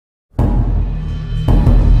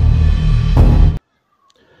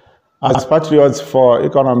As patriots for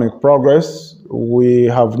economic progress, we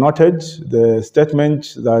have noted the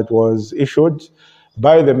statement that was issued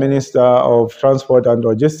by the Minister of Transport and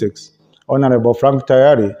Logistics, Honorable Frank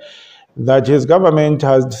Tayari, that his government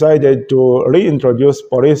has decided to reintroduce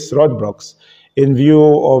police roadblocks in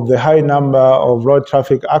view of the high number of road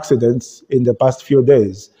traffic accidents in the past few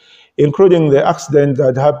days, including the accident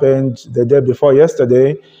that happened the day before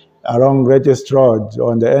yesterday along Greatest Road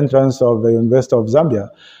on the entrance of the University of Zambia,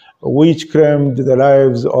 which claimed the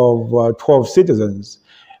lives of 12 citizens,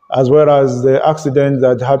 as well as the accident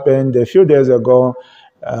that happened a few days ago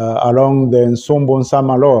along the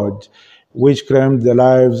Nsumbu-Nsama Road, which claimed the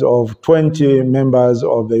lives of 20 members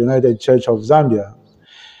of the United Church of Zambia.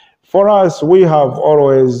 For us, we have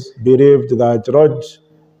always believed that road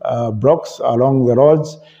blocks along the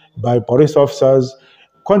roads by police officers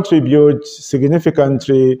contribute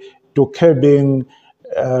significantly to curbing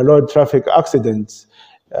road traffic accidents.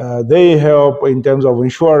 They help in terms of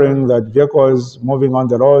ensuring that vehicles moving on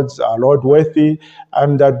the roads are roadworthy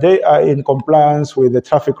and that they are in compliance with the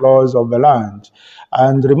traffic laws of the land.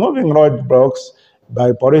 And removing roadblocks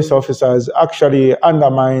by police officers actually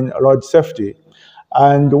undermine road safety.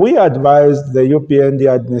 And we advised the UPND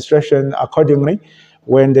administration accordingly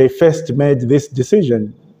when they first made this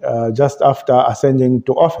decision just after ascending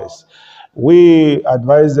to office. We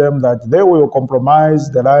advised them that they will compromise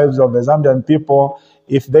the lives of the Zambian people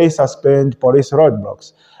if they suspend police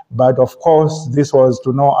roadblocks. But of course, this was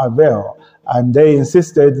to no avail. And they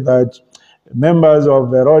insisted that members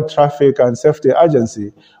of the Road Traffic and Safety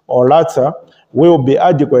Agency, or LATSA, will be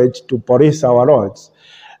adequate to police our roads.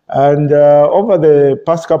 And over the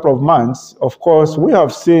past couple of months, of course, we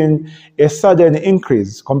have seen a sudden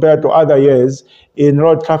increase compared to other years in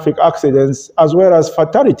road traffic accidents, as well as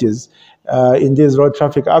fatalities in these road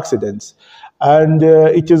traffic accidents. And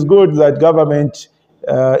it is good that government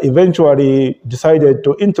eventually decided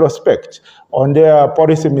to introspect on their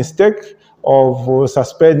policy mistake of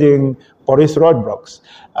suspending police roadblocks,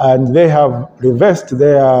 and they have reversed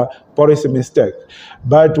their policy mistake.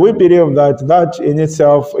 But we believe that that in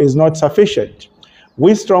itself is not sufficient.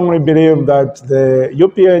 We strongly believe that the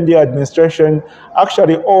UPND administration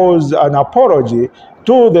actually owes an apology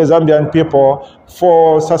to the Zambian people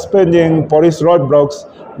for suspending police roadblocks,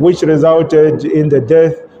 which resulted in the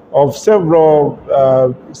death of several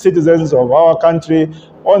citizens of our country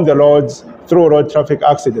on the roads through road traffic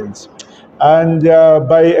accidents. And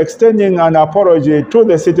by extending an apology to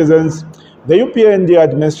the citizens, the UPND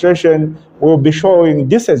administration will be showing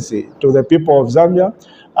decency to the people of Zambia,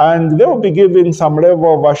 and they will be giving some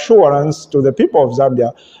level of assurance to the people of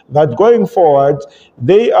Zambia that going forward,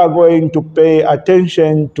 they are going to pay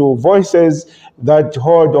attention to voices that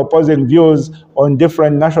hold opposing views on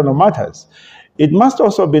different national matters. It must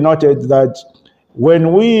also be noted that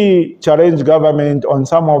when we challenge government on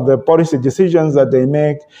some of the policy decisions that they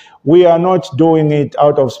make, we are not doing it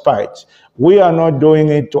out of spite. We are not doing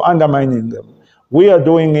it to undermining them. We are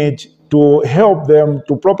doing it to help them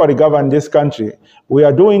to properly govern this country. We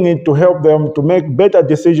are doing it to help them to make better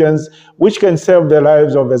decisions which can save the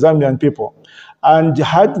lives of the Zambian people. And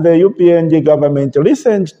had the UPND government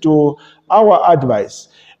listened to our advice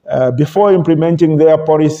before implementing their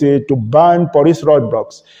policy to ban police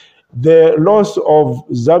roadblocks, the loss of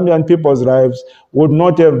Zambian people's lives would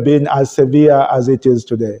not have been as severe as it is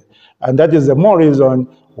today. And that is the more reason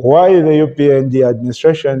why the UPND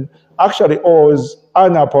administration actually owes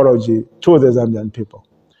an apology to the Zambian people.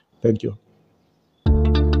 Thank you.